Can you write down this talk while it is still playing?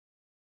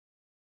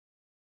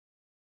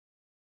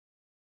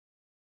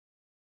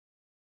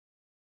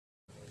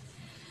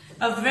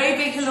A very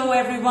big hello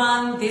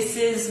everyone. This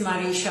is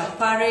Mareesha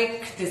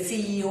Paikh, the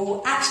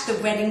CEO at The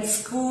Wedding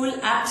School,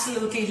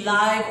 absolutely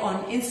live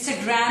on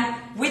Instagram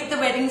with The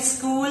Wedding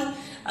School.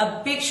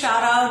 A big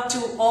shout out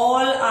to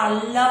all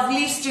our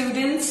lovely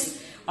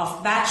students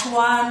of batch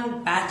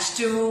 1, batch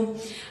 2,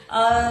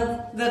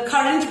 the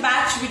current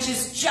batch which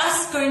is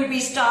just going to be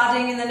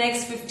starting in the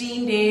next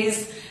 15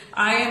 days.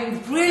 I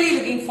am really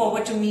looking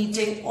forward to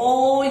meeting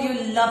all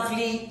you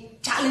lovely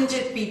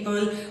talented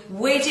people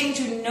waiting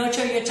to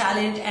nurture your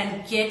talent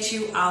and get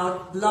you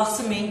out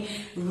blossoming,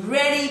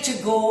 ready to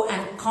go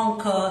and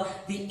conquer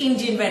the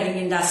Indian wedding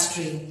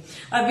industry.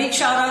 A big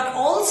shout out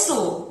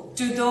also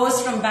to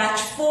those from batch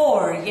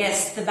 4.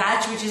 Yes, the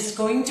batch which is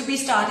going to be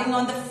starting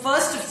on the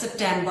 1st of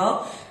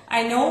September.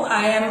 I know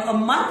I am a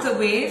month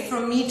away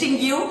from meeting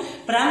you,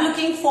 but I'm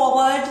looking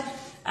forward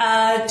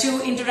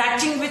to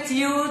interacting with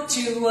you,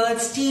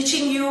 towards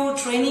teaching you,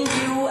 training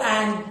you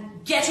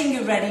and getting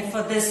you ready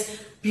for this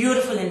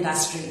beautiful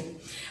industry.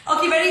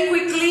 Okay, very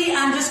quickly,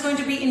 I'm just going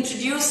to be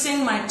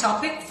introducing my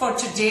topic for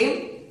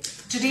today.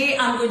 Today,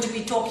 I'm going to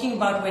be talking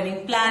about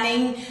wedding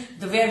planning,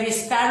 the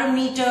various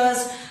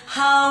parameters,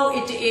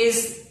 how it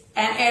is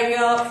an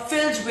area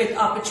filled with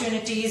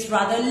opportunities,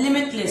 rather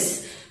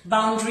limitless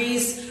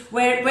boundaries,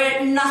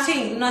 where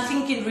nothing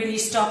can really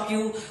stop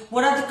you.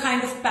 What are the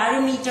kind of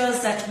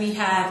parameters that we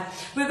have?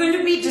 We're going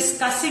to be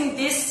discussing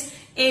this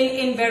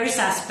in various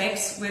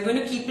aspects. We're going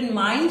to keep in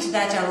mind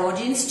that our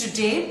audience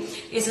today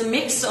is a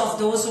mix of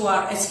those who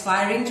are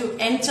aspiring to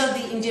enter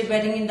the Indian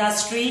wedding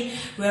industry.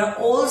 We're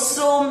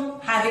also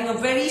having a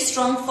very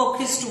strong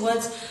focus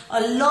towards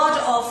a lot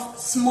of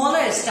smaller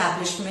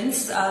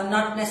establishments,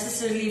 not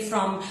necessarily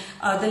from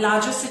the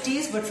larger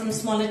cities, but from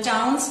smaller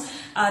towns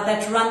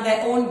that run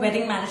their own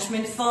wedding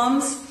management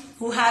firms,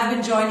 who have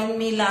been joining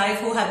me live,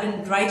 who have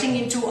been writing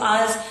into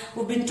us,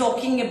 who've been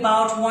talking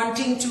about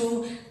wanting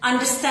to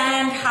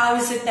understand how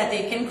is it that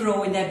they can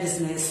grow in their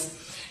business.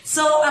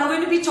 So I'm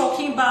going to be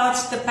talking about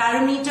the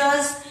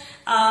parameters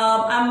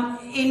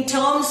in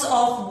terms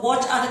of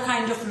what are the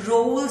kind of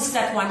roles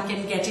that one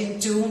can get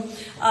into.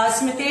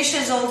 Smitesh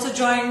has also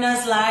joined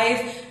us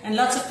live, and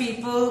lots of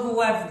people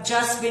who have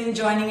just been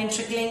joining and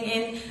trickling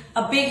in.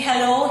 A big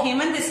hello.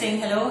 Hemant is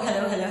saying hello,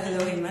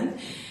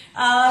 Hemant.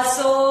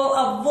 So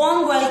a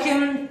warm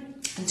welcome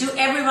to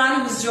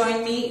everyone who's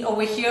joined me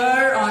over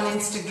here on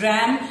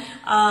Instagram,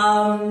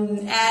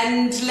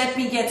 and let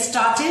me get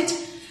started.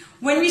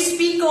 When we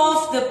speak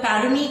of the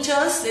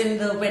parameters in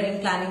the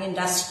wedding planning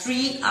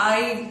industry,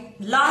 I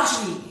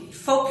largely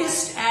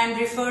focused and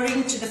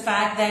referring to the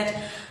fact that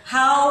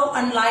how,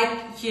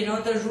 unlike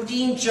the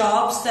routine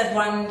jobs that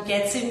one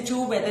gets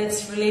into, whether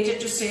it's related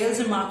to sales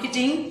and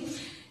marketing,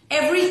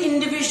 every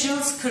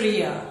individual's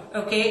career,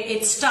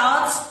 it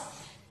starts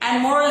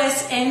and more or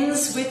less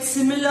ends with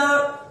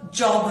similar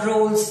job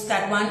roles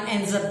that one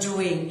ends up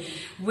doing,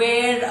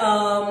 where,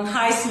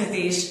 hi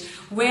Smitesh,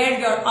 where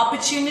your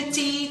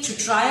opportunity to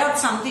try out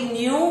something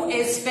new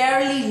is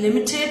fairly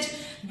limited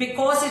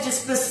because it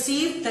is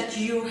perceived that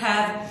you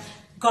have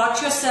got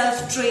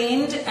yourself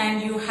trained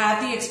and you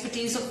have the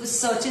expertise of a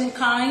certain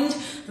kind,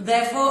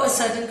 therefore a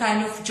certain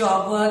kind of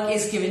job work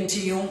is given to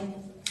you.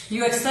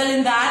 You excel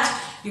in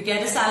that, you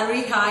get a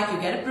salary hike, you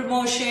get a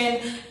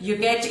promotion, you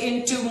get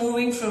into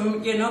moving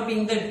from,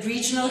 being the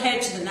regional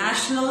head to the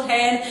national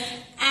head,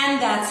 and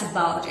that's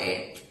about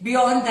it.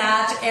 Beyond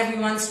that,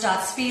 everyone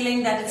starts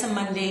feeling that it's a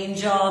mundane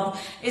job,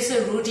 it's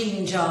a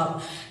routine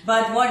job.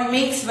 But what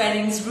makes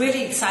weddings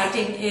really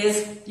exciting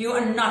is you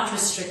are not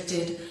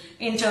restricted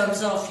in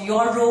terms of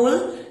your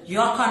role,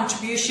 your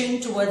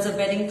contribution towards a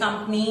wedding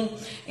company,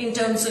 in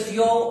terms of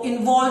your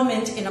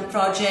involvement in a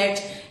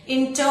project,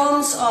 in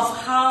terms of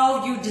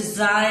how you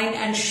design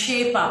and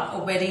shape up a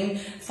wedding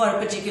for a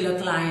particular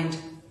client.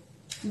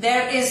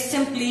 There is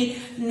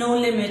simply no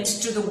limit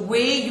to the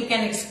way you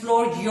can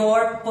explore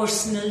your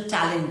personal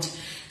talent.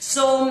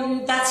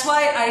 So that's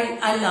why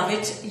I love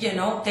it.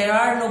 There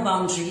are no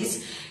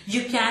boundaries.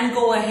 You can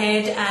go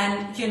ahead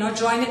and,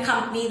 join a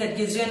company that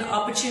gives you an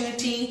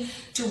opportunity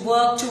to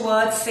work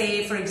towards,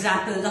 say, for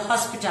example, the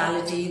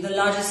hospitality, the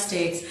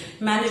logistics,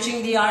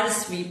 managing the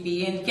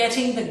RSVP and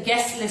getting the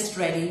guest list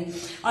ready.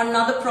 On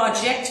another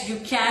project, you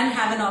can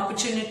have an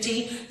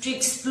opportunity to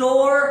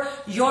explore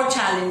your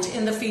talent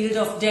in the field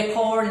of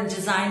decor and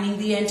designing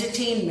the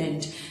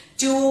entertainment,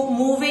 to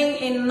moving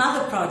in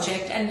another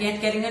project and yet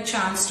getting a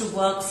chance to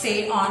work,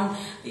 say, on,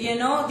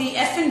 the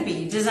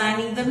F&B,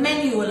 designing the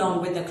menu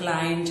along with the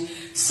client.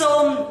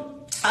 So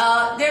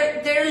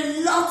there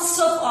are lots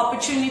of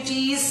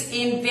opportunities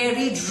in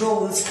varied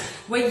roles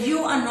where you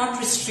are not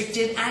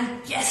restricted,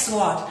 and guess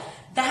what?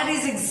 That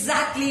is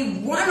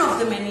exactly one of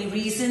the many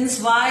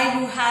reasons why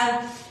you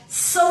have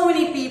so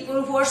many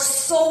people who are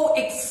so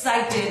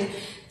excited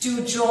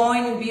to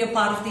join and be a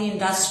part of the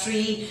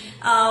industry.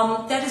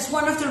 That is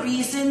one of the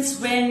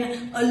reasons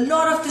when a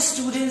lot of the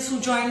students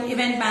who join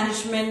event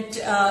management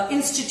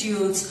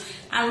institutes,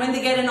 and when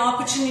they get an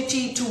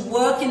opportunity to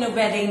work in a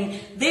wedding,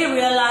 they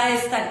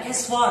realize that,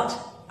 guess what?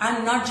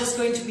 I'm not just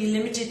going to be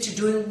limited to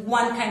doing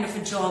one kind of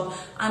a job.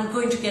 I'm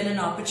going to get an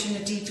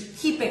opportunity to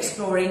keep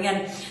exploring.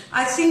 And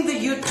I think the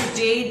youth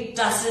today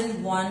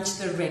doesn't want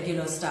the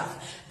regular stuff.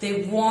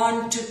 They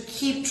want to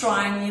keep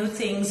trying new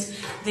things.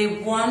 They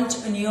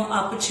want a new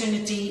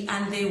opportunity,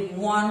 and they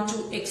want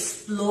to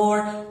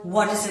explore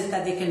what is it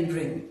that they can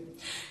bring.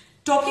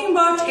 Talking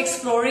about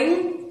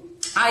exploring,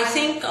 I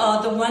think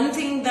the one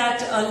thing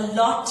that a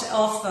lot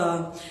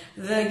of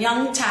the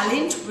young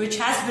talent, which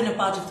has been a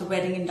part of the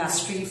wedding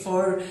industry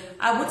for,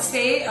 I would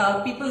say,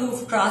 people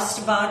who've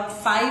crossed about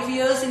 5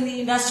 years in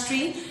the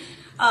industry,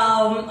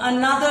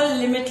 another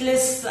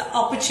limitless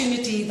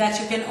opportunity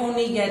that you can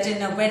only get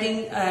in a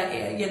wedding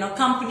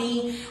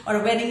company or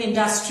a wedding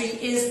industry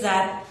is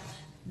that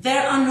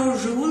there are no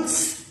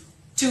rules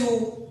to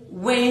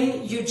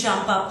when you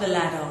jump up the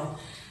ladder.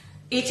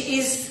 It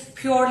is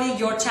purely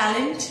your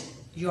talent,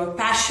 your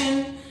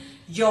passion,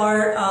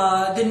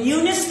 the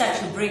newness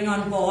that you bring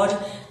on board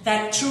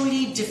that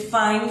truly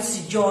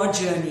defines your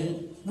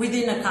journey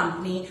within a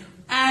company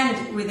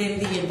and within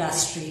the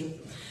industry.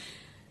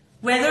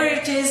 Whether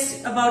it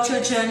is about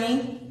your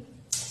journey,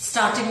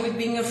 starting with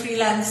being a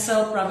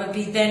freelancer,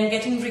 probably then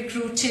getting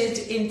recruited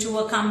into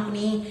a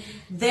company,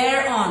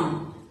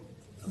 thereon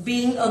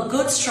being a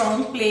good,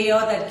 strong player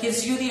that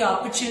gives you the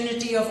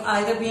opportunity of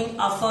either being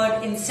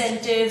offered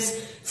incentives.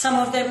 Some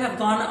of them have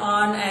gone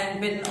on and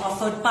been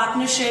offered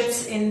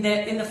partnerships in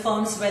the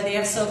firms where they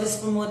have serviced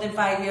for more than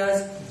 5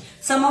 years.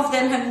 Some of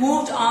them have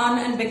moved on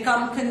and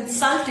become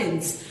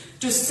consultants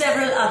to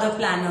several other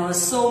planners.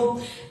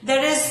 So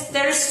there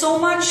is so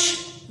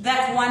much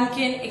that one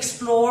can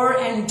explore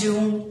and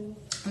do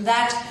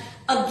that,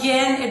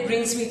 again, it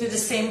brings me to the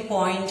same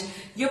point.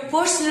 Your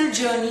personal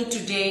journey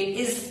today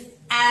is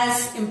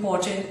as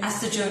important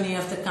as the journey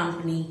of the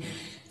company.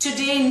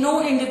 Today,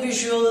 no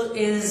individual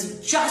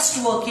is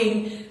just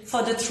working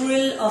for the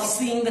thrill of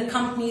seeing the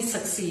company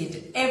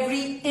succeed.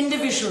 Every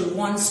individual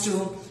wants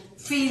to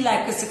feel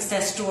like a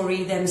success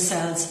story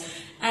themselves.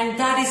 And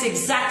that is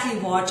exactly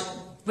what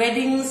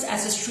weddings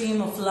as a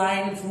stream of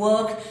line of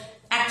work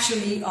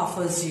actually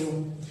offers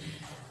you.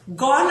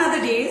 Gone are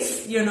the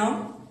days,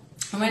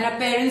 when our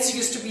parents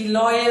used to be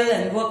loyal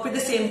and work with the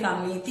same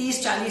company.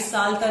 30-40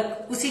 साल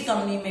तक उसी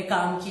company में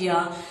काम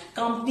किया.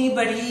 Company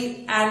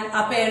बढ़ी, and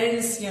our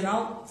parents,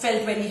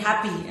 felt very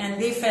happy,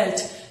 and they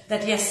felt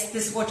that yes,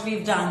 this is what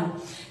we've done.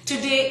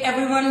 Today,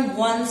 everyone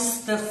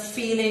wants the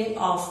feeling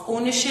of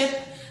ownership.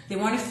 They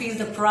want to feel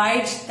the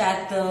pride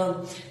that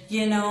the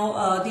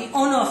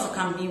owner of the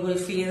company will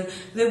feel.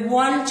 They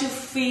want to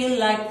feel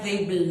like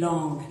they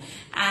belong.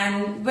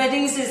 And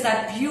weddings is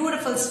that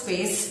beautiful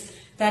space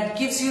that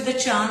gives you the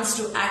chance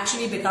to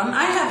actually become.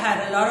 I have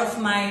had a lot of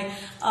my,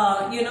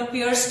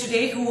 peers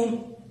today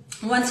who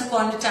once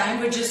upon a time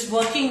were just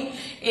working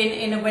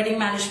in a wedding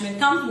management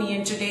company,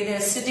 and today they're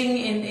sitting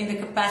in the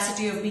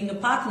capacity of being a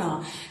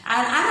partner.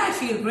 And I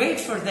feel great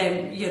for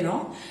them,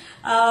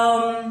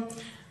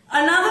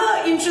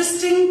 Another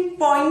interesting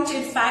point,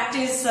 in fact,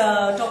 is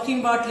talking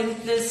about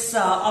limitless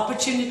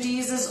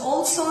opportunities is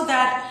also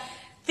that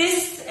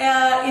this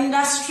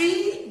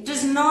industry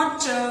does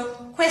not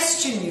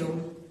question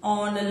you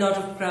on a lot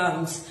of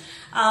grounds.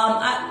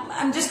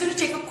 I'm just going to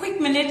take a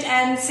quick minute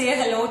and say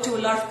hello to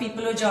a lot of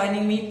people who are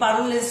joining me.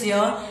 Parul is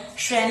here,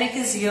 Shrenik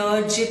is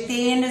here,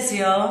 Jiten is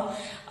here,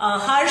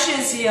 Harsh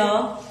is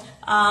here,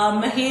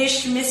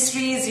 Mahesh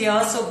Mystery is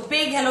here. So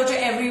big hello to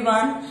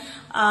everyone.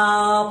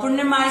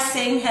 Purnima is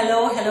saying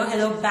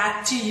hello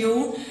back to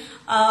you.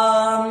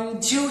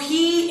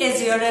 Juhi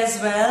is here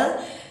as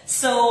well.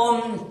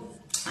 So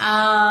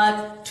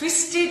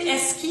Twisted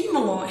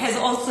Eskimo has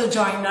also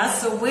joined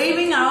us. So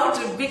waving out,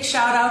 a big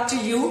shout out to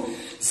you.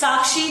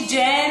 Sakshi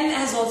Jain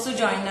has also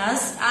joined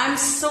us. I'm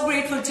so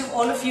grateful to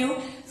all of you.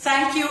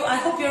 Thank you. I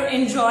hope you're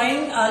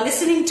enjoying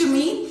listening to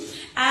me.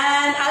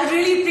 And I'll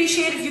really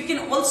appreciate if you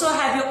can also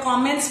have your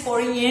comments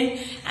pouring in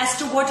as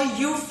to what do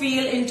you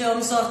feel in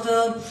terms of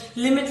the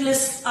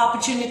limitless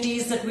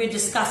opportunities that we're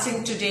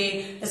discussing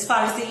today as far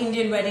as the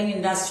Indian wedding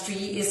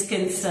industry is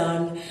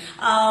concerned.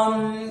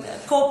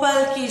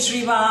 Kopal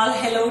Kejriwal,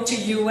 hello to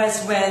you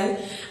as well.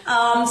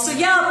 So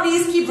yeah,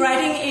 please keep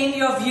writing in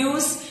your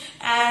views,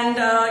 and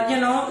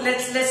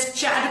let's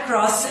chat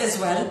across as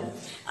well.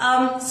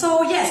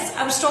 So yes,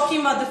 I was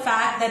talking about the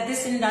fact that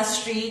this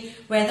industry,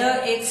 whether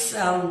it's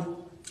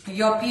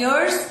your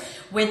peers,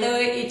 whether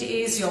it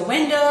is your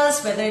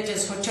vendors, whether it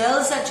is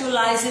hotels that you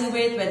liaison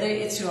with, whether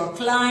it's your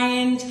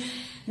client,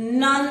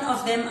 none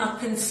of them are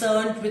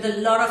concerned with a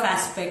lot of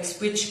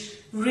aspects which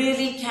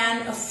really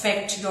can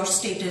affect your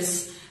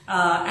status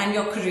and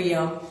your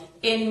career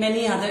in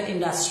many other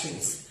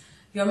industries.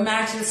 Your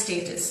marital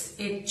status,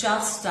 it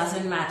just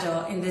doesn't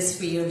matter in this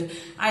field.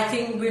 I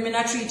think women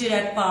are treated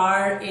at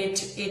par.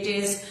 It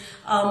is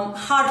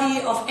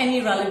hardly of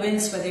any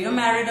relevance whether you're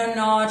married or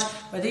not,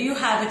 whether you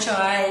have a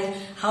child,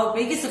 how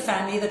big is the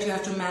family that you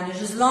have to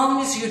manage. As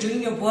long as you're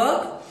doing your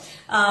work,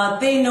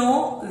 they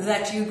know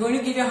that you're going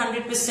to give your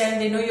 100%.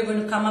 They know you're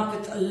going to come up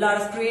with a lot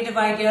of creative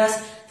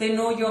ideas. They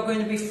know you're going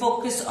to be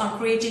focused on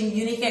creating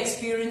unique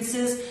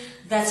experiences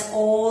That's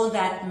all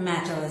that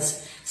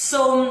matters.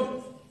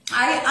 So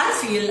I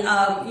feel,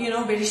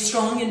 very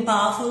strong and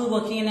powerful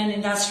working in an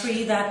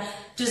industry that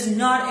does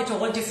not at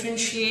all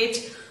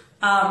differentiate.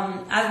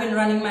 I've been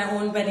running my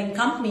own wedding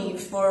company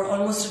for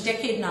almost a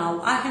decade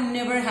now. I have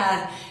never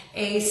had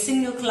a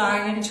single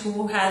client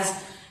who has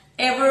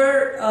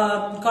ever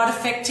got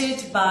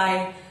affected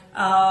by,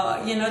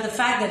 the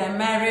fact that I'm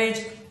married.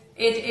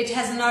 It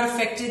has not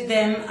affected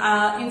them.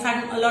 In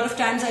fact, a lot of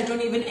times I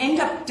don't even end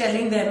up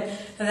telling them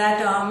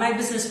that my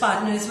business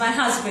partner is my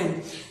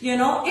husband.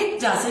 It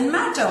doesn't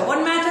matter.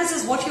 What matters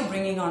is what you're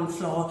bringing on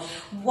floor.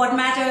 What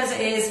matters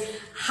is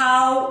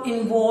how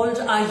involved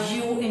are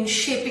you in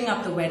shaping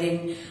up the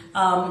wedding,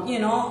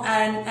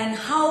 and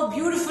how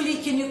beautifully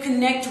can you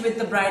connect with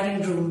the bride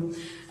and groom.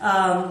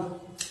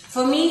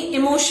 For me,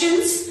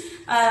 emotions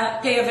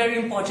play a very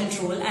important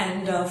role,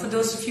 and for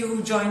those of you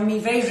who join me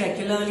very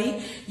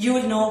regularly, you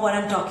will know what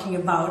I'm talking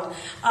about.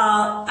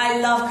 I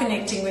love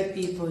connecting with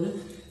people,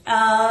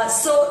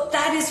 so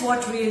that is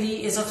what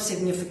really is of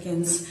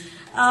significance.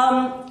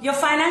 Your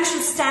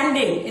financial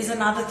standing is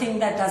another thing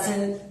that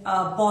doesn't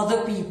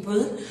bother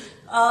people.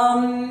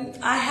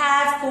 I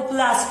have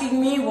people asking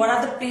me what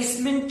are the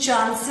placement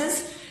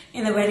chances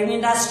in the wedding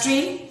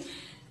industry.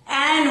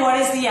 And what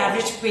is the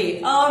average pay?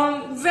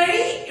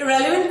 Very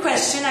relevant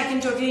question. I can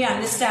totally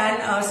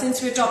understand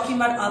since we're talking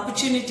about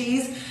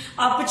opportunities.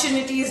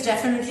 Opportunities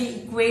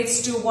definitely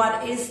equates to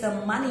what is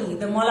the money,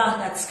 the mullah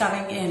that's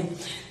coming in.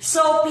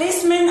 So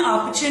placement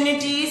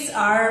opportunities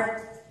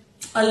are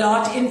a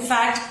lot. In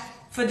fact,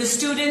 for the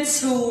students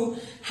who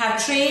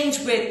have trained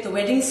with the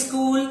wedding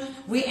school,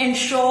 we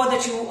ensure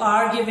that you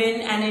are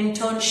given an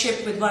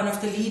internship with one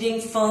of the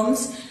leading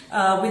firms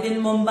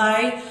within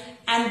Mumbai.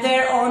 And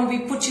thereon, we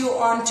put you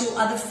on to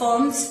other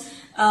firms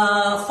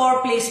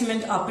for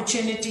placement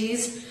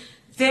opportunities.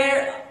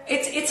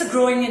 It's a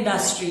growing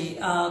industry,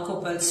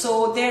 Kopal.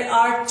 So there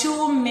are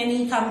too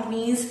many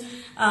companies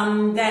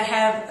that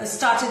have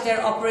started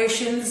their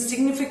operations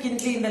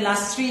significantly in the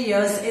last 3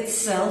 years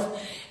itself.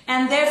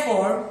 And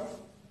therefore,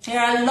 there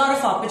are a lot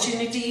of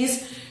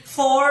opportunities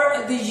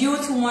for the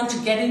youth who want to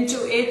get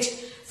into it,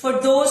 for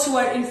those who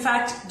are in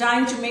fact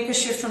dying to make a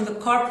shift from the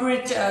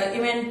corporate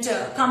event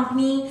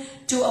company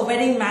to a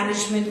wedding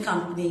management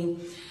company.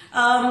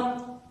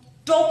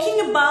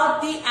 Talking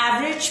about the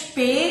average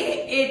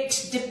pay,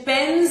 it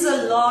depends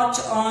a lot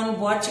on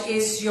what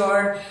is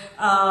your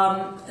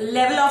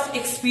level of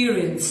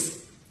experience.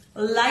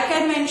 Like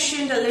I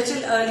mentioned a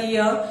little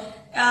earlier,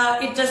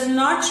 it does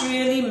not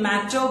really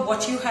matter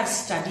what you have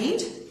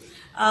studied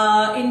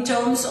in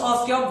terms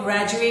of your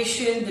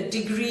graduation, the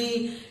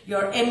degree,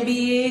 your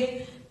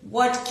MBA.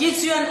 What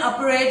gives you an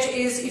upper edge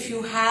is if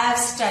you have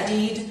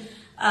studied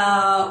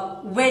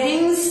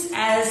weddings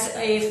as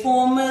a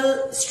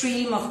formal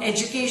stream of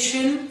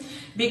education,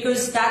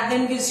 because that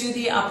then gives you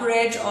the upper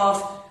edge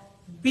of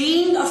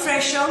being a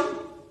fresher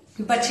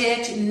but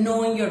yet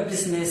knowing your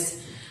business,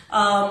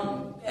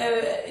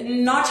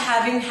 not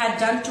having had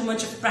done too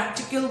much of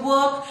practical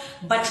work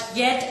but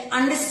yet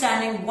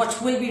understanding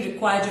what will be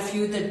required of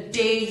you the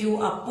day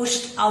you are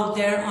pushed out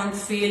there on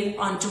field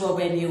onto a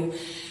venue.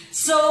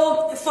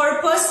 So for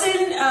a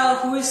person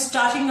who is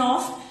starting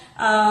off,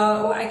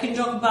 I can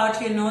talk about,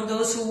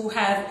 those who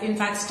have in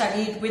fact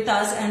studied with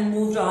us and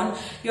moved on.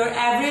 Your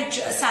average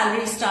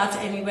salary starts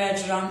anywhere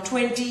at around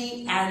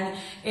 20 and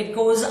it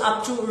goes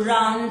up to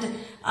around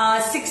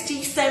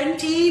 60,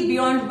 70,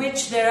 beyond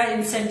which there are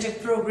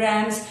incentive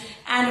programs.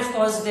 And of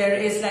course there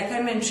is, like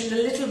I mentioned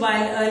a little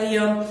while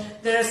earlier,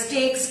 there are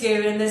stakes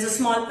given. There's a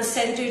small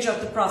percentage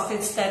of the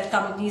profits that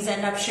companies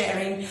end up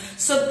sharing.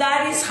 So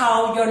that is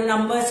how your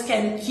numbers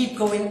can keep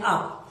going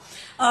up.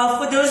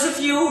 For those of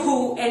you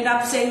who end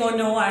up saying, oh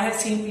no, I have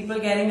seen people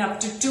getting up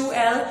to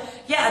 2L.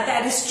 Yeah,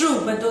 that is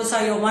true, but those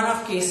are your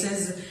one-off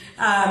cases.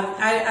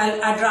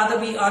 I'd rather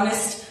be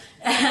honest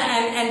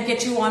and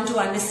get you on to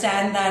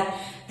understand that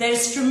there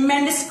is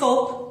tremendous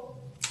scope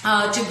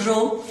to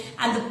grow.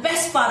 And the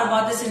best part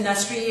about this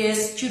industry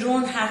is you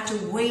don't have to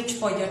wait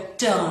for your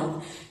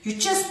turn. You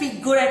just be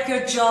good at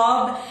your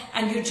job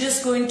and you're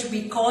just going to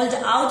be called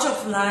out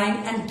of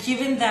line and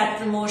given that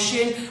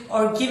promotion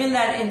or given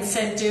that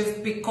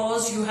incentive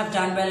because you have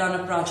done well on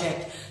a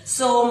project.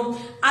 So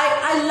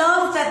I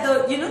love that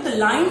the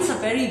lines are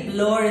very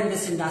blurred in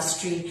this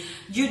industry.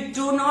 You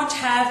do not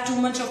have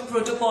too much of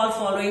protocol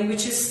following,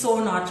 which is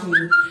so not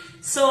me.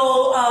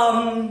 So,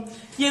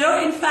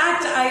 in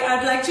fact,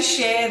 I'd like to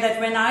share that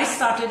when I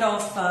started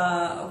off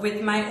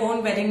with my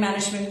own wedding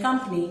management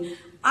company,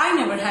 I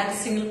never had a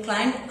single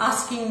client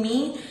asking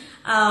me,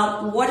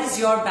 what is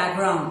your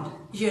background?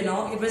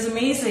 It was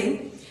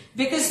amazing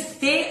because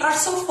they are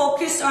so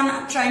focused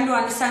on trying to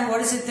understand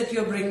what is it that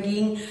you're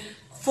bringing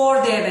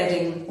for their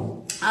wedding.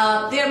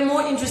 They're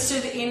more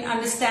interested in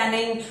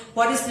understanding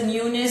what is the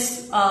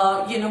newness,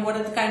 what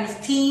are the kind of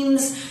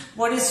themes,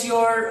 what is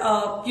your,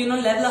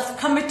 level of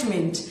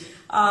commitment.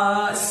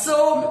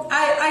 So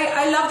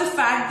I love the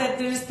fact that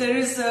there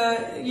is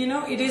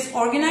it is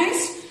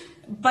organized,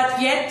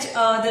 but yet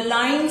the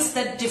lines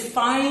that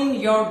define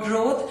your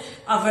growth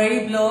are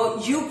very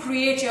blurred. You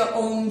create your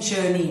own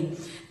journey.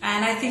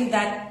 And I think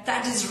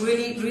that is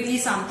really, really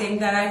something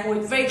that I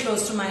hold very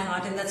close to my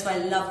heart, and that's why I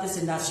love this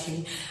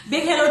industry.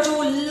 Big hello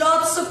to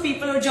lots of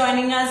people who are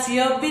joining us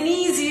here.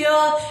 Binny's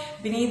here.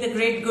 Binny, the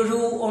great guru.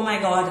 Oh my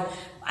God.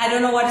 I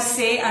don't know what to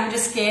say. I'm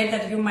just scared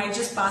that you might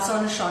just pass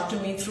on a shot to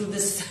me through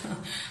this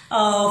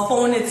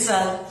phone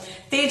itself.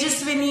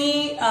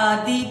 Tejaswini,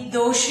 Deep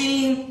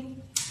Doshi,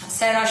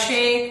 Sarah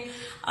Sheikh,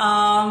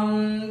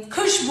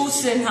 Khushbu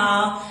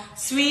Sinha,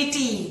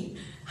 Sweetie.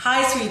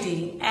 Hi,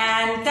 sweetie.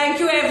 And thank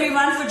you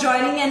everyone for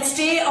joining, and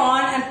stay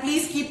on and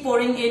please keep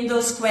pouring in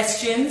those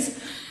questions.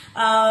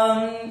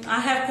 I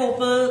have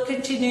Kopal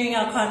continuing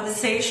our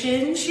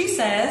conversation. She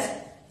says,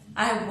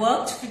 I have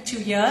worked for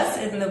 2 years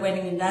in the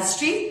wedding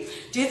industry.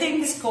 Do you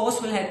think this course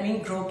will help me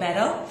grow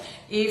better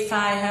if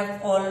I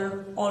have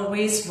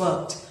always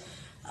worked?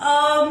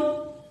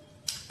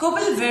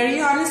 Kopal,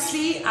 very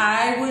honestly,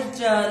 I would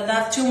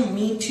love to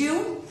meet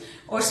you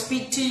or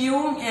speak to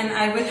you, and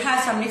I will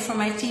have somebody from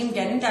my team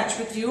get in touch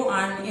with you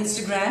on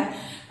Instagram.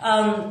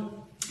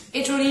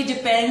 It really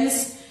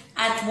depends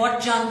at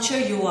what juncture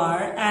you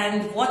are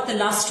and what the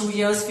last 2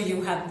 years for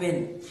you have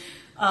been.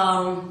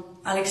 I'll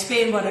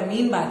explain what I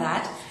mean by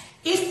that.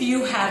 If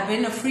you have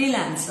been a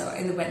freelancer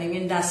in the wedding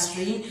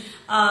industry,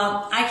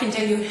 I can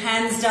tell you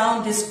hands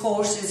down this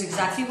course is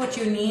exactly what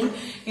you need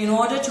in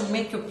order to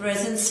make your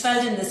presence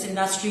felt in this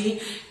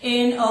industry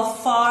in a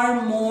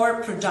far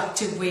more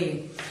productive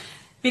way.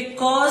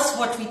 Because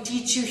what we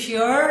teach you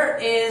here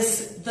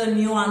is the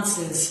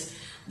nuances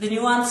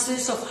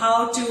of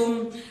how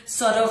to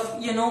sort of,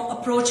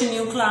 approach a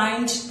new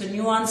client, the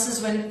nuances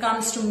when it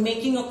comes to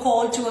making a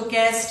call to a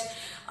guest.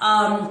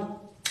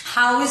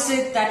 How is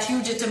it that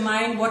you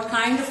determine what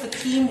kind of a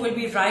theme will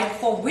be right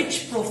for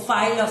which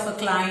profile of a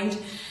client?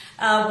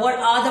 What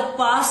are the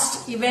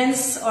past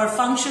events or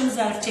functions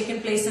that have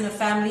taken place in a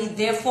family,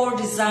 therefore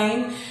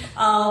design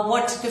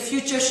what the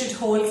future should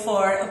hold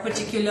for a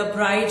particular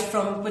bride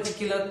from a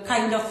particular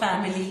kind of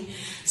family.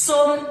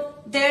 So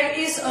there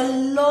is a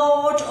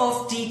lot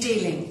of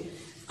detailing.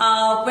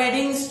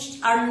 Weddings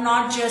are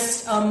not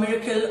just a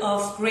miracle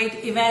of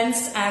great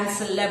events and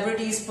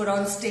celebrities put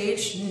on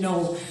stage.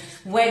 No,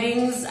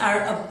 weddings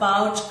are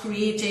about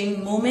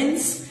creating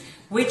moments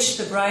which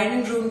the bride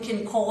and groom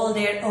can call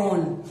their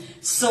own.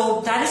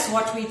 So that is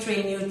what we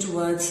train you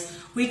towards.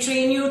 We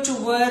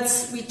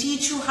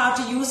teach you how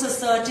to use a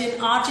certain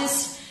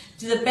artist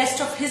to the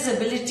best of his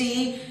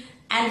ability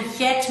and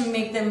yet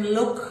make them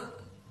look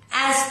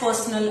as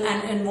personal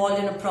and involved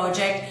in a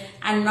project,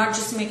 and not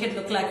just make it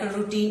look like a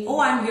routine. Oh,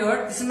 I'm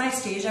here, this is my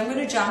stage, I'm going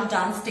to jump,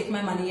 dance, take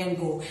my money and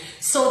go.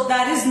 So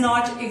that is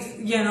not,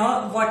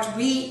 what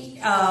we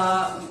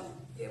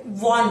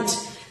want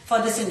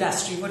for this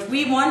industry. What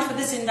we want for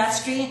this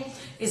industry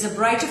is a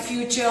brighter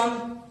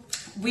future.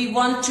 We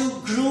want to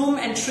groom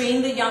and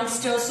train the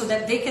youngsters so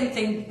that they can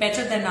think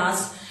better than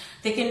us.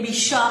 They can be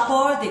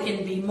sharper, they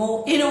can be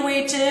more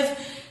innovative,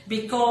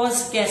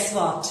 because guess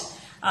what?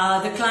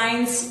 The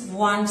clients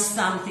want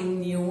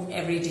something new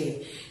every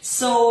day.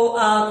 So,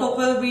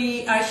 Kopal,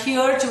 we are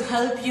here to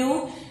help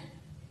you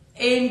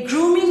in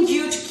grooming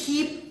you to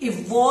keep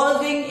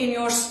evolving in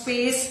your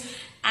space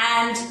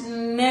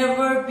and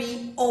never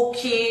be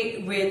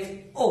okay with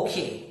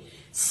okay.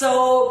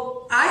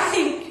 So I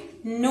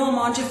think no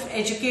amount of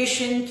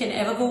education can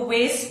ever go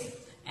waste,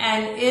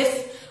 and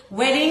if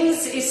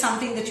weddings is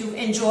something that you've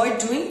enjoyed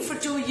doing for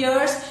 2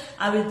 years,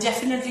 I will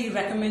definitely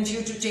recommend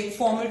you to take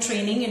formal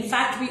training. In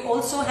fact, we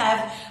also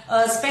have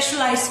a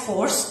specialized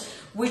course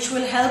which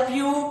will help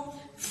you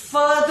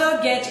further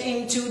get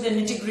into the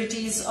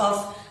nitty-gritties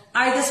of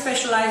either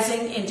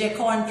specializing in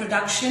decor and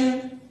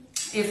production,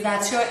 if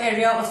that's your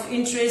area of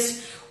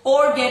interest,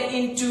 or get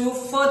into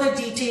further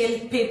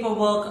detailed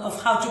paperwork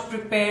of how to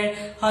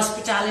prepare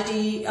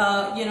hospitality,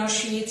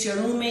 sheets, your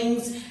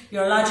roomings,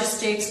 your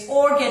logistics,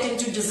 or get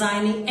into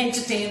designing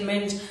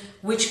entertainment,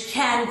 which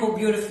can go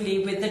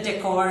beautifully with the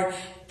decor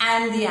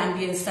and the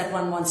ambience that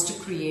one wants to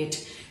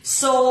create.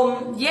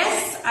 So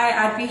yes,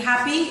 I'd be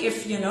happy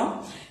if,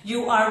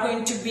 you are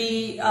going to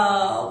be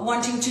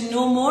wanting to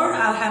know more.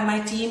 I'll have my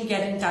team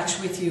get in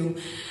touch with you.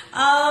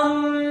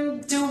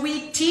 Do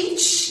we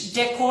teach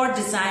decor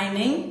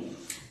designing?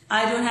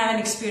 I don't have an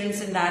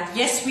experience in that.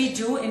 Yes, we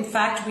do. In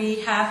fact,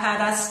 we have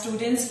had our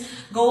students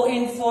go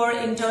in for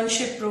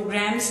internship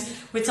programs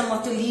with some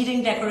of the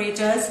leading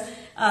decorators.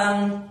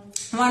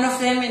 One of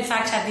them, in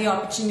fact, had the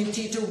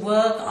opportunity to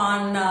work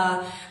on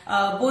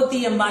both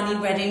the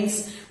Ambani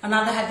weddings.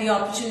 Another had the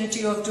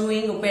opportunity of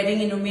doing a wedding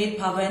in Umaid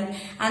Bhavan.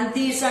 And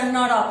these are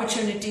not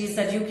opportunities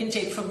that you can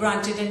take for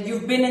granted. And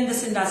you've been in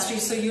this industry,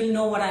 so you'll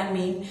know what I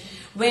mean.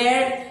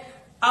 Where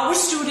our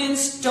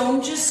students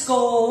don't just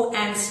go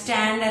and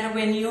stand at a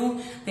venue.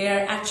 They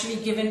are actually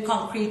given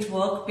concrete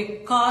work,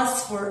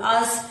 because for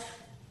us,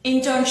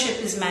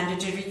 internship is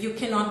mandatory. You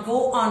cannot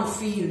go on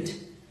field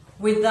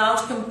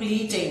without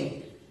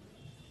completing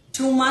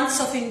 2 months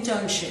of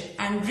internship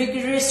and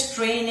rigorous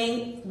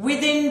training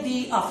within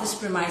the office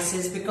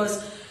premises,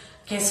 because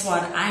guess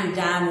what? I'm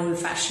damn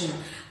old-fashioned.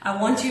 I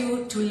want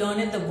you to learn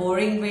it the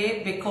boring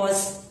way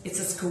because it's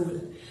a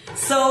school.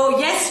 So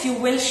yes, you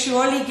will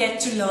surely get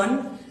to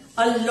learn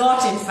a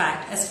lot, in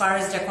fact, as far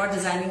as decor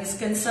designing is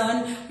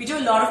concerned. We do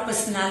a lot of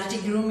personality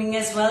grooming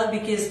as well,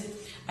 because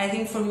I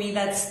think for me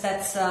that's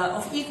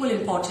of equal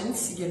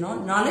importance, you know,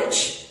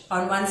 knowledge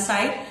on one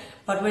side,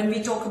 but when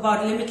we talk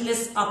about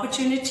limitless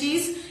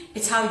opportunities,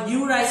 it's how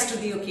you rise to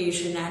the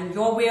occasion, and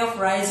your way of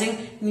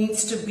rising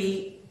needs to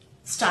be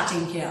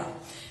starting here.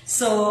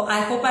 So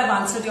I hope I've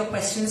answered your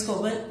questions,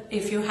 Komal.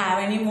 If you have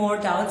any more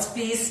doubts,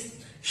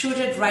 please shoot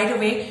it right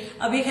away.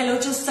 A big hello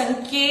to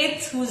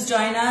Sanket, who's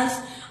joined us.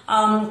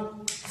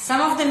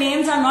 Some of the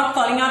names I'm not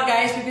calling out,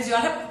 guys, because you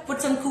all have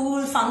put some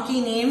cool,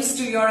 funky names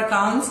to your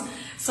accounts.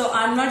 So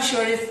I'm not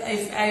sure if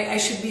I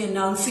should be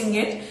announcing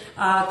it,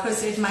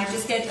 because it might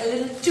just get a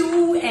little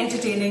too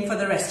entertaining for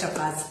the rest of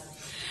us.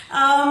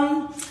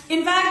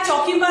 In fact,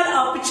 talking about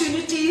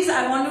opportunities,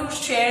 I want to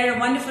share a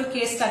wonderful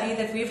case study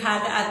that we've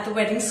had at the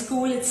wedding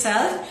school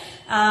itself,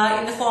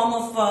 in the form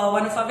of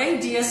one of our very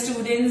dear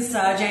students,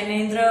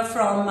 Jainendra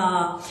from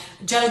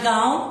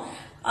Jalgaon,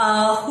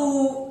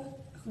 who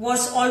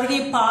was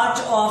already part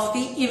of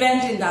the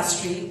event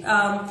industry.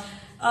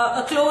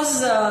 A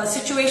close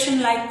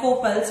situation like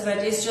Kopal's, but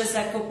it's just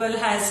that Kopal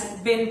has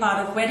been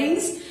part of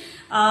weddings.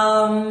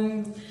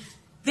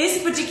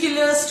 This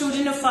particular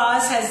student of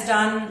ours has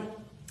done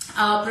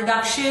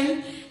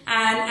production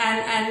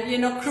and you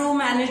know, crew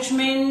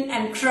management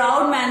and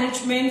crowd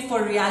management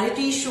for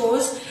reality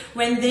shows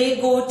when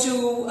they go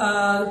to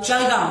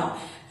Jalgaon,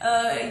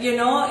 you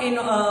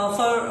know,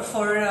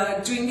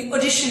 for doing the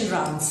audition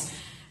rounds.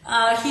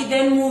 He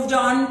then moved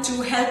on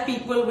to help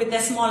people with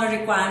their smaller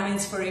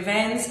requirements for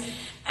events,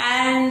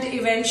 and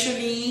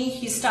eventually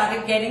he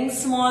started getting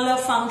smaller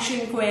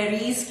function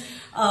queries,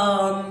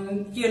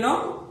 you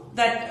know,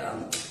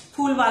 that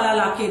pool wala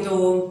la ke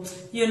do,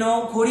 you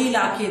know, ghori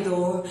la ke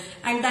do.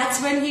 And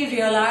that's when he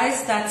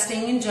realized that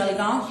staying in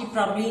Jalgaon, he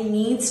probably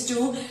needs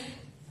to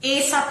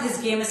ace up his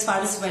game as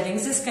far as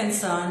weddings is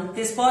concerned.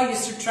 This boy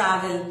used to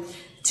travel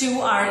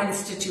to our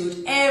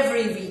institute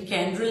every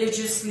weekend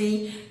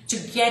religiously to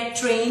get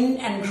trained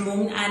and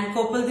groomed. And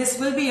Kopal, this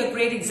will be a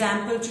great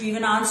example to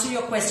even answer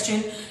your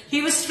question.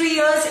 He was 3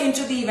 years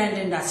into the event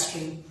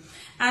industry.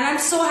 And I'm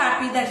so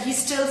happy that he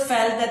still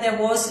felt that there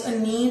was a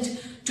need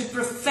to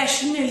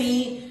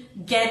professionally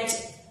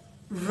get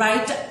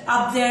right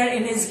up there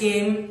in his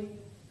game.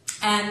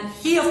 And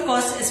he, of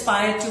course,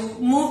 aspired to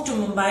move to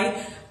Mumbai.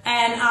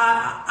 And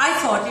I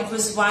thought it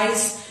was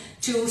wise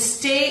to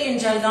stay in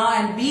Jalgaon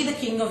and be the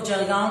king of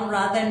Jalgaon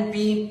rather than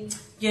be,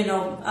 you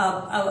know,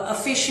 a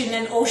fish in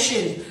an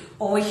ocean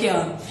over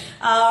here.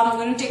 I'm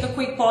going to take a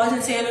quick pause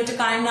and say hello to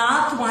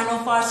Kainat, one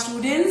of our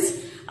students,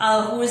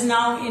 who is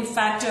now in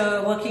fact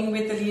working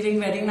with the leading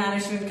wedding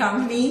management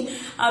company.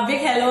 A big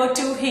hello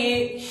to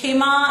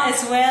Hema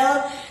as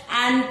well,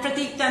 and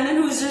Pratik Tandon,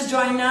 who's just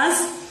joined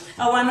us.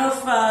 One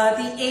of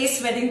the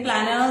ace wedding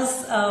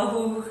planners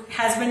who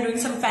has been doing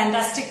some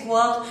fantastic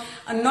work,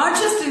 not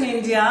just in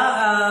India,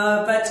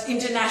 but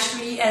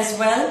internationally as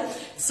well.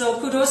 So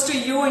kudos to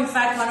you. In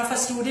fact, one of our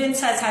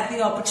students has had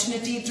the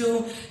opportunity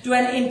to do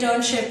an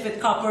internship with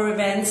Copper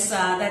Events.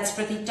 That's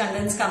Pratik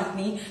Tandon's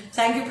company.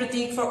 Thank you,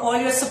 Pratik, for all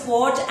your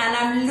support. And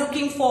I'm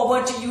looking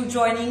forward to you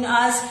joining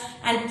us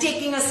and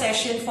taking a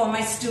session for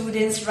my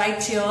students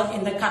right here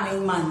in the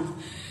coming month.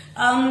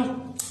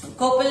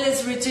 Kopal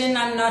is written,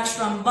 I'm not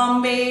from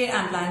Bombay.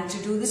 I'm planning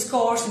to do this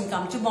course and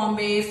come to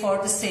Bombay for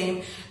the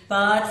same.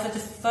 But for the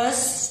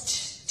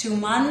first 2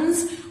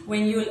 months,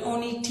 when you will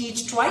only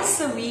teach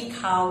twice a week,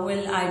 how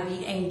will I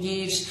be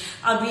engaged?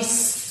 I'll be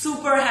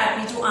super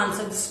happy to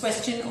answer this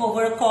question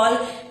over a call.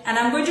 And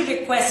I'm going to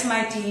request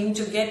my team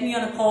to get me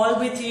on a call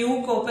with you.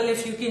 Kopal,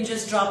 if you can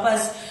just drop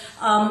us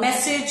a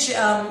message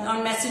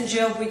on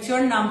Messenger with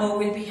your number,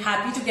 we'll be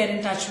happy to get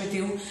in touch with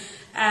you.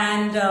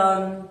 And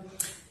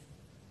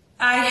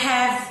I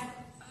have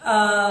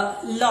a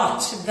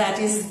lot that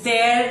is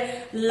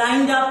there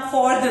lined up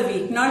for the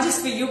week, not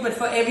just for you, but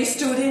for every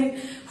student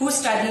who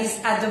studies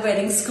at the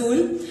wedding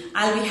school.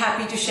 I'll be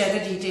happy to share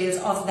the details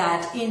of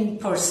that in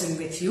person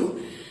with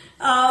you.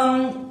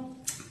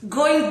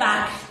 Going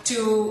back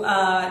to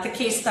the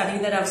case study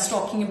that I was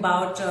talking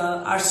about,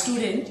 our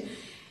student,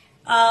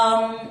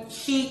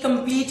 he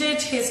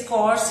completed his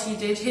course, he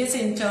did his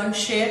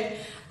internship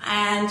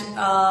and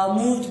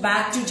moved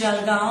back to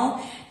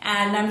Jalgaon.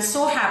 And I'm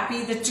so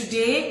happy that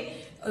today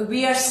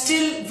we are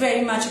still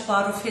very much a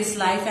part of his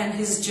life and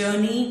his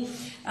journey.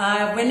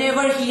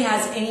 Whenever he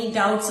has any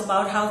doubts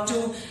about how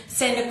to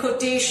send a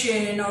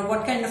quotation or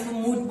what kind of a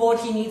mood board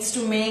he needs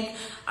to make,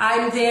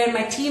 I'm there,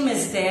 my team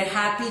is there,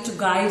 happy to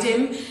guide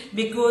him,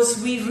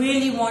 because we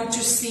really want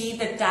to see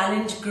the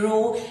talent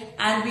grow,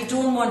 and we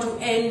don't want to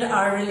end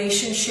our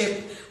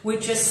relationship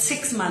with just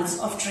 6 months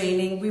of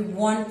training. We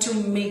want to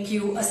make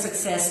you a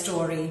success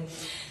story.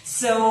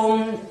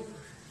 So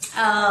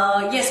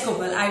yes,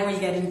 Kopal, I will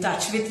get in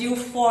touch with you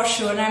for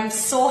sure. And I'm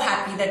so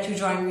happy that you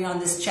joined me on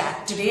this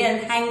chat today,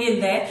 and hang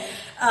in there.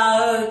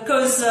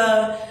 because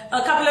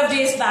a couple of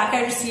days back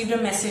I received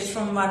a message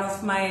from one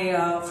of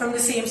my, from the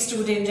same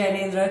student,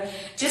 Jainendra,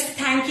 just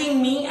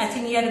thanking me. I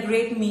think he had a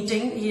great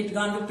meeting. He had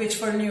gone to pitch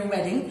for a new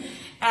wedding,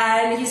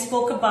 and he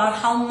spoke about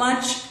how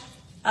much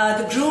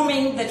the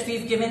grooming that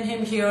we've given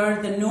him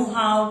here, the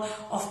know-how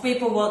of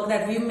paperwork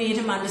that we've made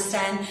him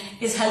understand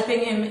is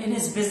helping him in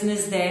his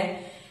business there.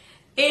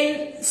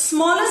 In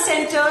smaller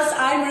centers,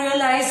 I'm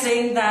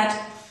realizing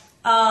that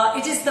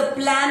it is the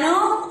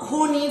planner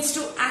who needs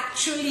to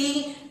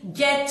actually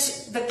get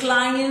the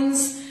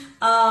clients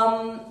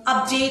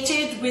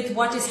updated with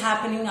what is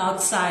happening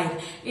outside.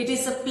 It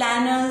is the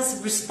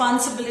planner's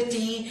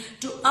responsibility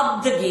to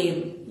up the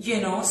game,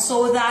 you know,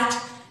 so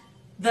that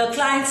the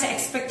client's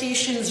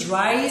expectations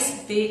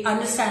rise, they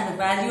understand the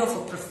value of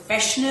a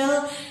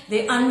professional,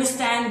 they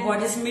understand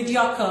what is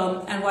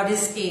mediocre and what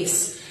is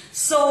ace.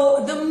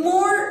 So the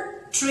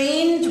more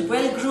trained,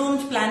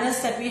 well-groomed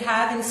planners that we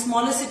have in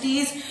smaller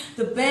cities,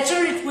 the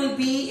better it will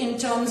be in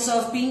terms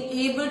of being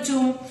able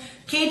to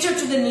cater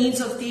to the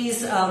needs of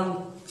these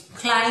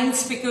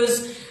clients,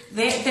 because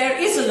there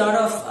is a lot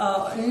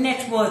of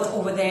net worth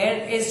over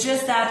there. It's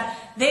just that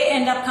they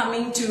end up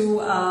coming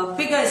to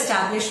bigger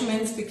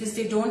establishments because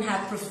they don't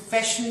have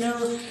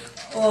professional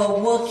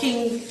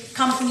working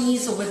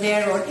companies over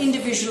there or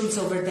individuals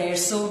over there.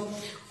 So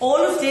all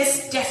of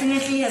this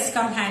definitely has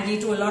come handy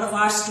to a lot of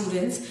our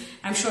students.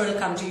 I'm sure it'll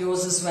come to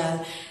yours as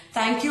well.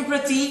 Thank you,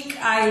 Prateek.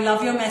 I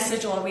love your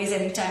message always,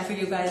 anytime for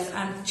you guys.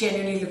 I'm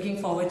genuinely looking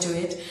forward to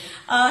it.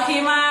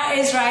 Hema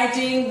is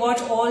writing,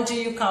 what all do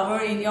you cover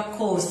in your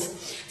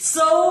course?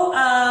 So,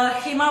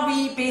 Hema,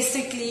 we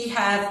basically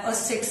have a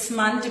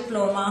 6-month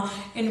diploma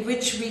in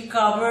which we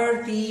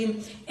cover the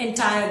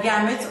entire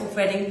gamut of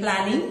wedding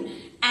planning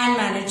and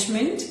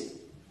management,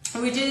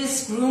 which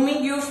is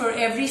grooming you for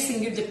every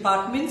single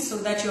department so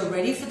that you're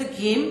ready for the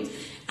game.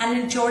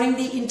 And during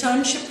the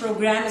internship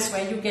program is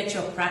where you get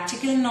your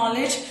practical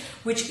knowledge,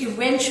 which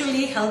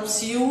eventually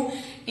helps you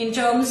in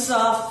terms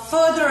of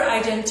further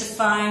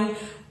identifying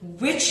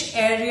which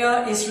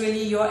area is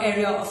really your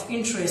area of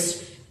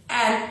interest.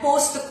 And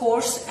post the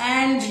course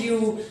and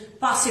you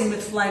pass in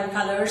with flying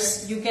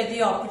colors, you get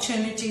the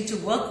opportunity to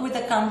work with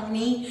a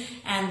company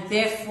and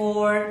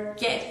therefore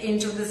get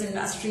into this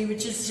industry,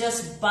 which is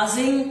just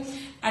buzzing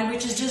and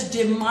which is just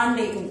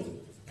demanding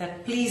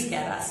that please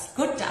get us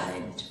good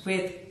talent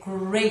with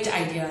great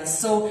ideas.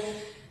 So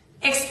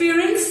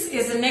experience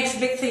is the next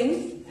big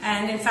thing,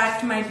 and in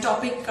fact my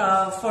topic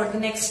for the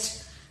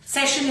next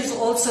session is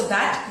also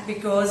that,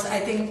 because I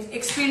think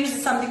experience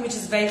is something which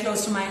is very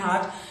close to my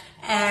heart,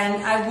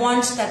 and I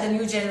want that the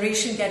new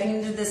generation getting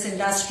into this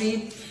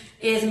industry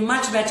is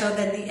much better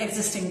than the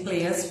existing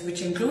players,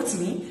 which includes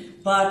me,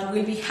 but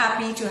we'll be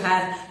happy to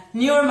have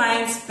newer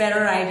minds,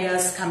 better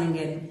ideas coming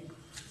in.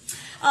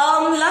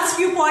 Last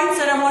few points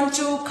that I want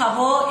to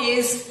cover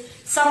is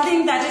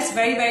something that is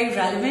very, very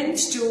relevant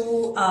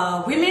to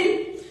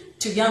women,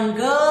 to young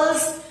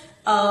girls,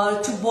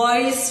 to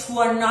boys who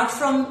are not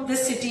from the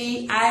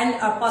city and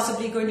are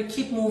possibly going to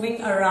keep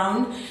moving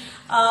around.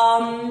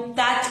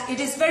 That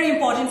it is very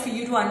important for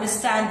you to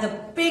understand the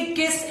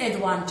biggest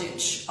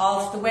advantage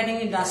of the wedding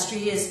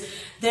industry is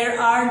there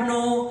are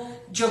no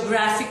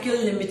geographical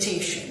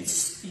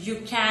limitations. You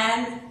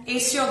can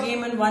ace your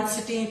game in one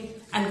city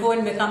and go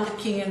and become the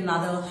king in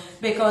another,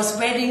 because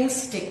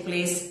weddings take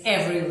place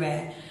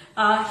everywhere.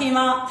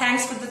 Hema,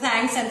 thanks for the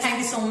thanks, and thank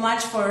you so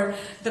much for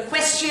the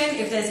question.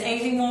 If there's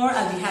anything more,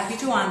 I'll be happy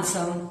to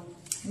answer.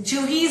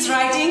 Juhi is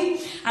writing,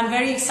 I'm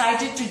very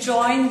excited to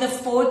join the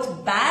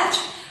 4th batch.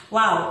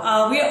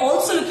 Wow, we are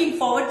also looking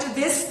forward to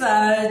this,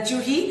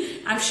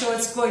 Juhi. I'm sure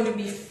it's going to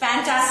be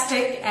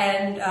fantastic,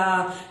 and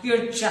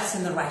you're just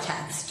in the right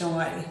hands, don't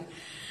worry.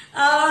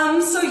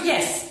 So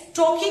yes,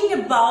 talking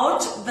about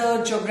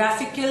the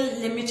geographical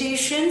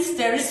limitations,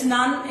 there is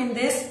none in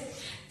this,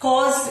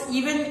 because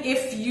even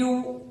if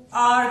you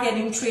are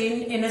getting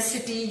trained in a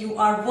city, you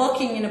are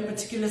working in a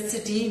particular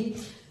city,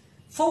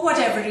 for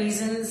whatever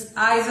reasons,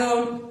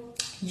 either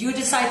you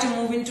decide to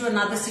move into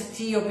another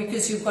city or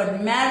because you've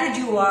got married,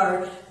 you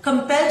are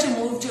compelled to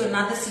move to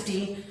another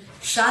city.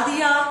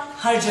 शादियाँ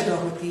हर जगह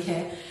होती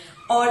है,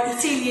 और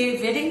इसीलिए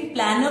wedding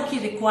planner की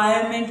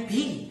requirement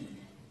भी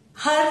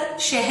हर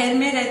शहर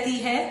में रहती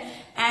है,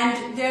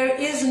 and there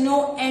is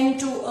no end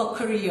to a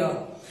career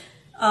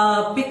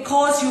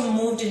because you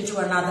moved into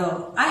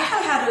another. I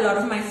have had a lot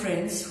of my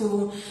friends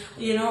who,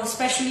 you know,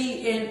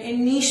 especially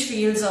in niche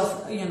fields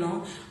of, you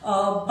know,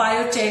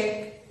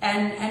 biotech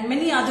and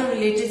many other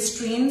related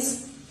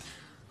streams,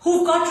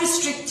 who got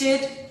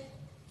restricted,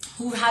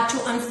 who had to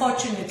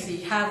unfortunately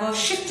have a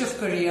shift of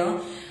career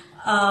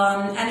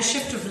and a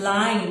shift of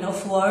line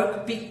of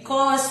work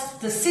because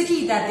the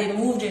city that they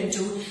moved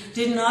into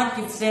did not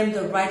give them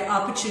the right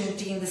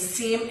opportunity in the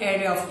same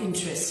area of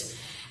interest.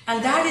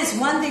 And that is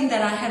one thing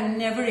that I have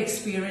never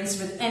experienced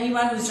with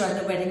anyone who's joined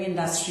the wedding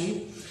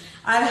industry.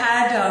 I've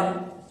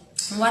had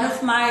one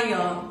of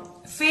my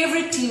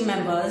favorite team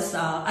members,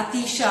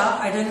 Atisha,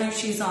 I don't know if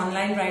she's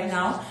online right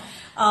now,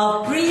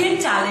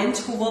 brilliant talent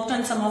who worked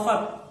on some of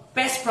our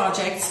best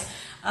projects.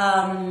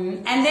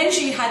 And then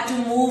she had to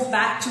move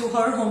back to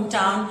her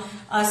hometown,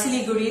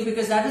 Siliguri,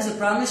 because that was a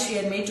promise she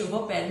had made to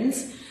her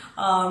parents.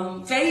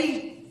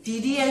 Very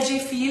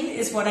DDLJ feel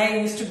is what I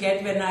used to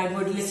get when I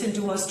would listen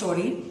to her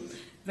story,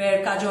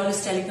 where Kajol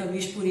is telling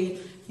Avish Puri,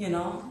 you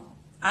know,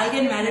 I'll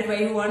get married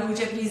where you want,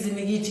 mujhe please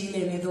zindagi ji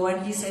lene do.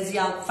 And he says,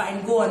 yeah,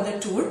 fine, go on the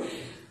tour.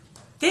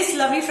 This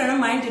lovely friend of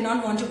mine did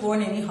not want to go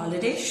on any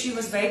holiday. She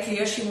was very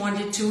clear she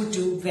wanted to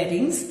do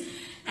weddings.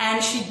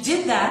 And she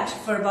did that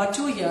for about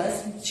 2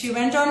 years. She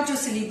went on to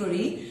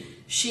Siliguri.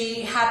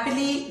 She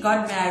happily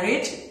got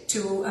married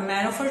to a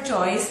man of her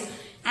choice.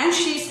 And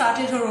she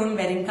started her own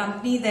wedding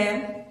company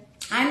there.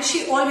 And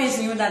she always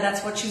knew that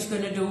that's what she's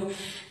going to do.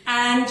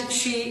 And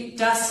she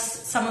does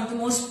some of the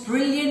most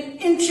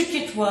brilliant,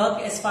 intricate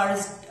work as far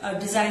as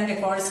design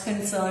decor is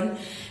concerned.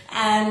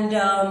 And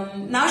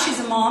now she's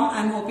a mom.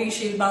 I'm hoping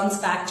she'll bounce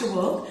back to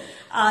work,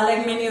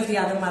 like many of the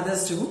other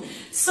mothers do.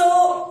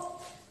 So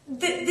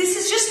this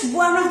is just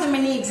one of the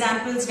many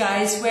examples,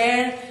 guys,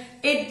 where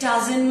it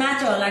doesn't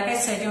matter. Like I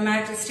said, your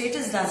marital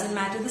status doesn't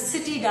matter. The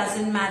city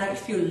doesn't matter.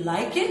 If you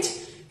like it,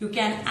 you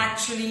can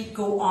actually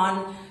go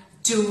on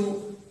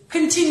to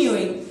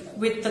continuing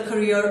with the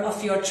career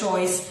of your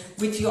choice,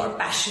 with your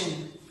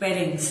passion,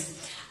 weddings.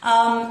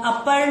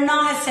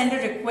 Aparna has sent a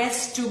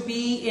request to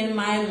be in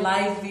my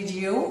live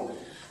video.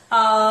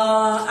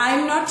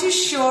 I'm not too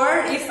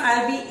sure if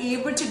I'll be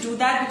able to do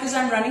that because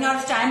I'm running out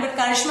of time, but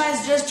Karishma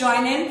has just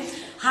joined in.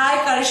 Hi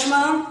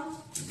Karishma.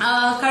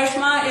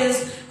 Karishma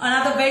is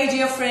another very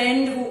dear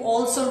friend who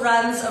also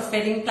runs a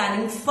wedding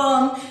planning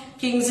firm,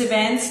 King's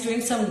Events,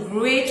 doing some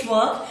great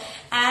work.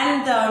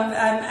 And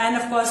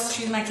of course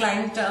she's my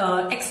client,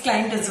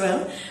 ex-client as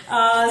well.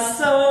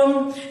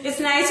 So it's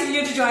nice of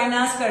you to join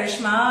us,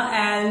 Karishma,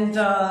 and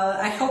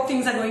I hope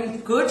things are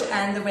going good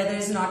and the weather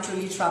is not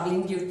really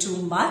troubling you too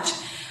much.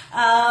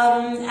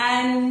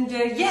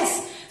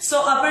 Yes,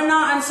 so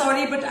Aparna, I'm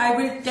sorry, but I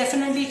will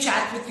definitely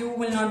chat with you.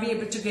 Will not be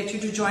able to get you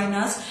to join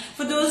us.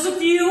 For those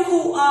of you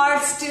who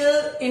are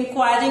still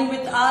inquiring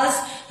with us,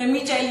 let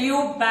me tell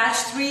you, batch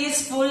 3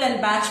 is full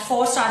and batch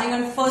 4 starting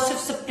on 1st of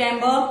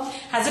September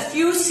has a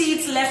few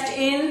seats left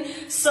in.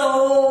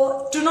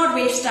 So do not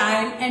waste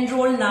time.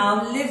 Enroll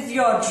now. Live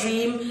your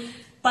dream.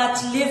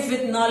 But live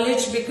with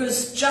knowledge,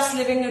 because just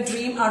living a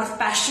dream out of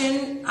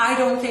passion, I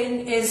don't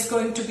think is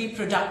going to be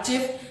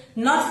productive.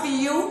 Not for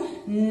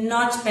you,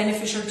 not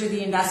beneficial to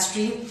the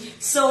industry.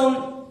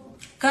 So,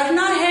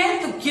 karna hai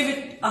to give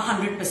it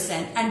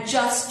 100% and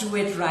just do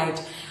it right.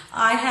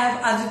 I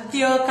have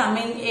Aditya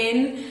coming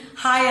in.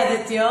 Hi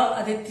Aditya.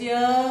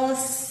 Aditya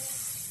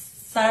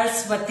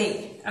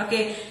Saraswati.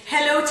 Okay.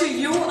 Hello to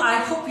you. I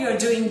hope you're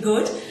doing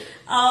good.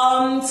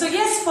 So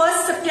yes,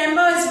 1st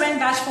September is when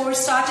batch 4 is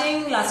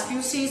starting. Last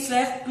few seats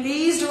left.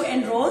 Please do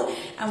enroll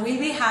and we'll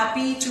be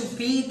happy to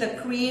be the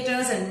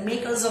creators and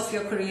makers of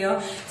your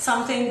career.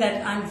 Something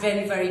that I'm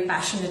very, very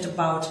passionate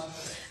about.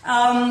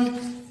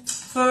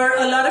 For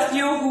a lot of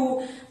you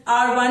who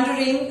are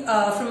wondering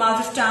from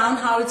out of town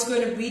how it's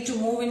going to be to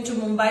move into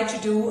Mumbai to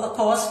do a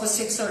course for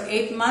 6 or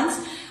 8 months,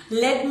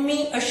 let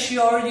me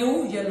assure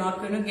you, you're not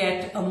going to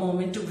get a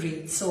moment to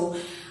breathe. So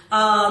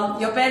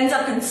your parents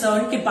are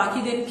concerned कि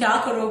बाकी दिन क्या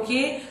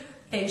करोगे,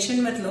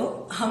 tension मत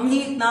लो, हम ही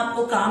इतना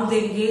आपको काम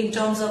देंगे in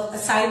terms of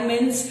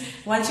assignments.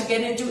 Once you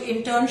get into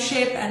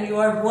internship and you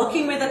are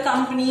working with a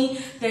company,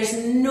 there's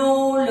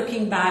no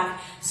looking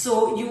back.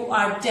 So you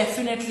are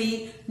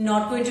definitely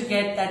not going to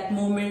get that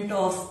moment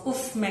of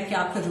uff मैं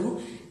क्या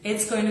करूँ.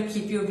 It's going to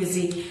keep you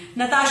busy.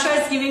 Natasha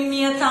is giving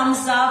me a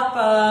thumbs up.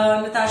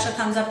 Natasha,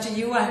 thumbs up to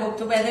you. I hope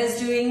the weather is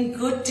doing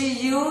good to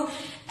you.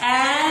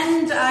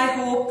 And I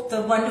hope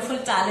the wonderful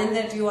talent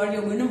that you are,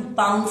 you're going to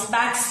bounce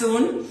back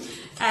soon.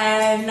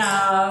 And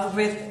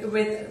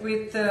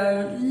with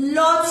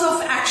lots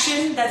of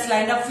action that's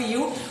lined up for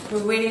you.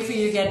 We're waiting for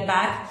you to get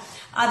back.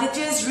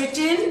 Aditya's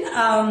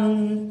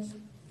written,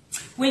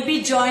 will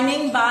be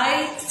joining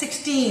by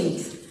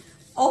 16th.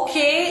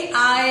 Okay,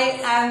 I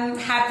am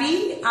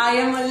happy. I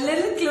am a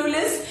little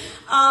clueless.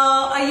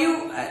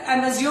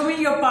 I'm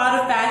assuming you're part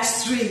of batch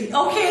 3.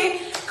 Okay,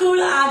 cool,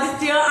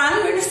 Aditya.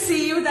 I'm going to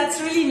see you. That's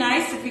really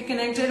nice that we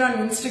connected on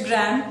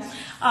Instagram.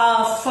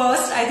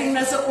 First, I think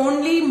that's the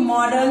only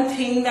modern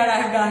thing that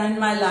I've done in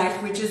my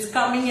life, which is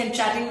coming and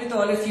chatting with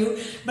all of you.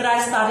 But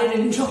I started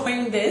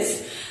enjoying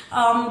this.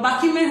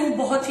 Baki mein hu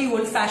bahut hi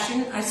old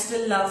fashioned. I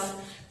still love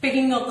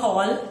picking a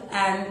call,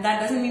 and that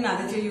doesn't mean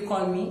Aditya you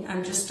call me.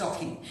 I'm just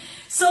talking.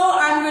 So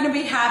I'm going to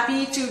be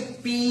happy to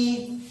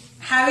be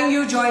having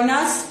you join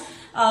us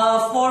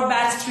for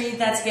batch 3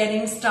 that's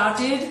getting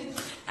started.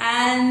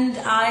 And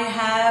I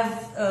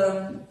have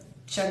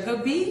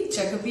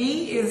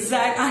Chagabi, is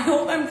that, I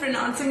hope I'm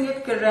pronouncing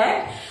it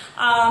correct.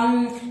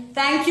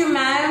 Thank you,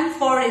 ma'am,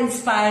 for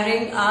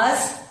inspiring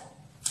us.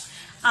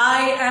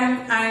 I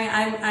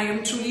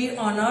am truly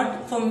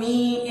honored. For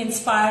me,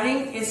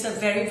 inspiring is a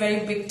very,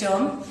 very big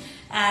term,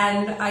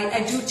 and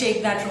I do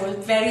take that role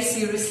very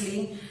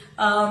seriously.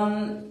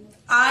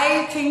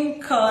 I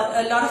think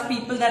a lot of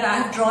people that I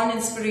have drawn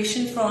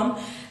inspiration from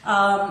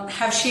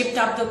have shaped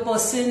up the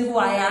person who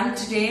I am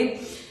today.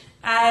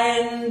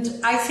 And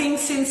I think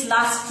since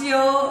last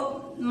year,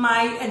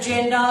 my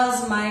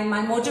agendas,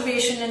 my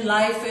motivation in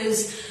life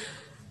is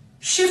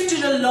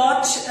shifted a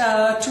lot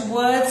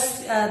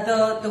towards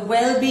the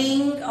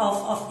well-being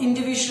of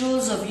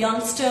individuals, of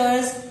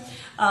youngsters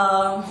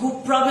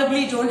who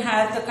probably don't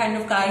have the kind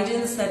of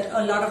guidance that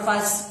a lot of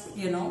us,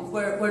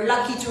 we're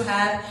lucky to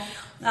have.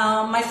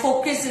 My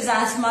focus is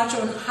as much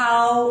on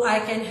how I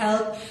can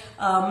help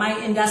my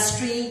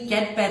industry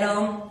get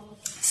better.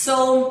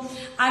 So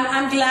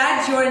I'm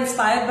glad you're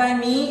inspired by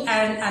me,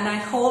 and I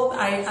hope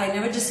I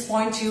never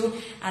disappoint you,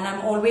 and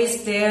I'm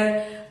always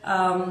there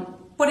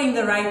putting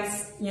the right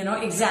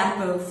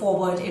example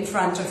forward in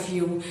front of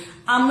you.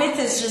 Amit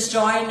has just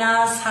joined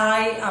us.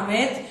 Hi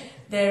Amit.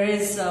 There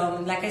is,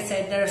 like I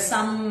said, there are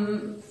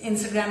some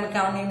Instagram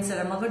account names that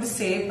I'm not going to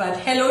say, but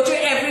hello to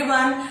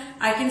everyone.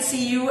 I can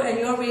see you and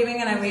you're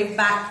waving and I wave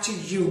back to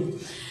you.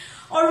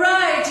 All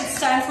right, it's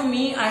time for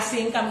me. I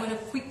think I'm going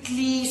to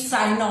quickly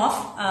sign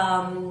off.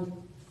 And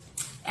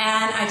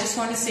I just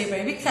want to say a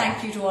very big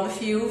thank you to all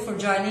of you for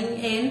joining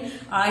in.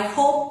 I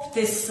hope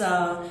this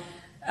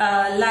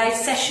live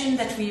session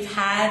that we've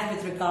had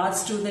with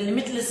regards to the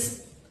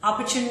limitless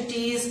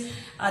opportunities,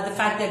 the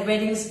fact that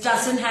weddings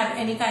doesn't have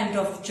any kind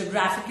of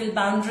geographical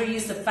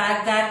boundaries, the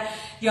fact that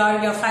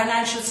your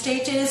financial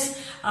status,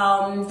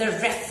 the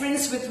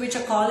reference with which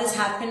a call is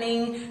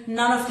happening,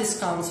 none of this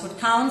counts. What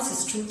counts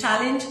is true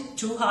talent,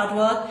 true hard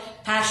work,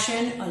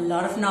 passion, a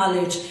lot of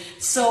knowledge.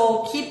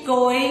 So keep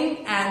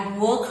going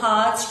and work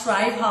hard,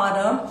 strive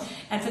harder.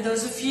 And for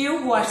those of you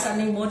who are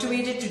suddenly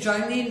motivated to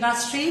join the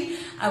industry,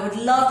 I would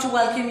love to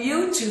welcome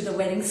you to the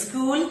wedding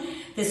school.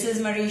 This is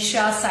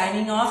Mareesha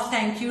signing off.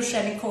 Thank you,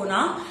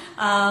 Shrenikona.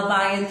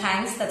 Bye and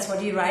thanks. That's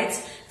what he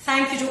writes.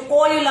 Thank you to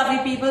all you lovely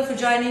people for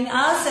joining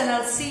us, and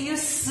I'll see you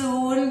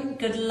soon.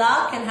 Good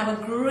luck and have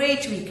a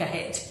great week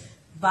ahead.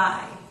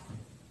 Bye.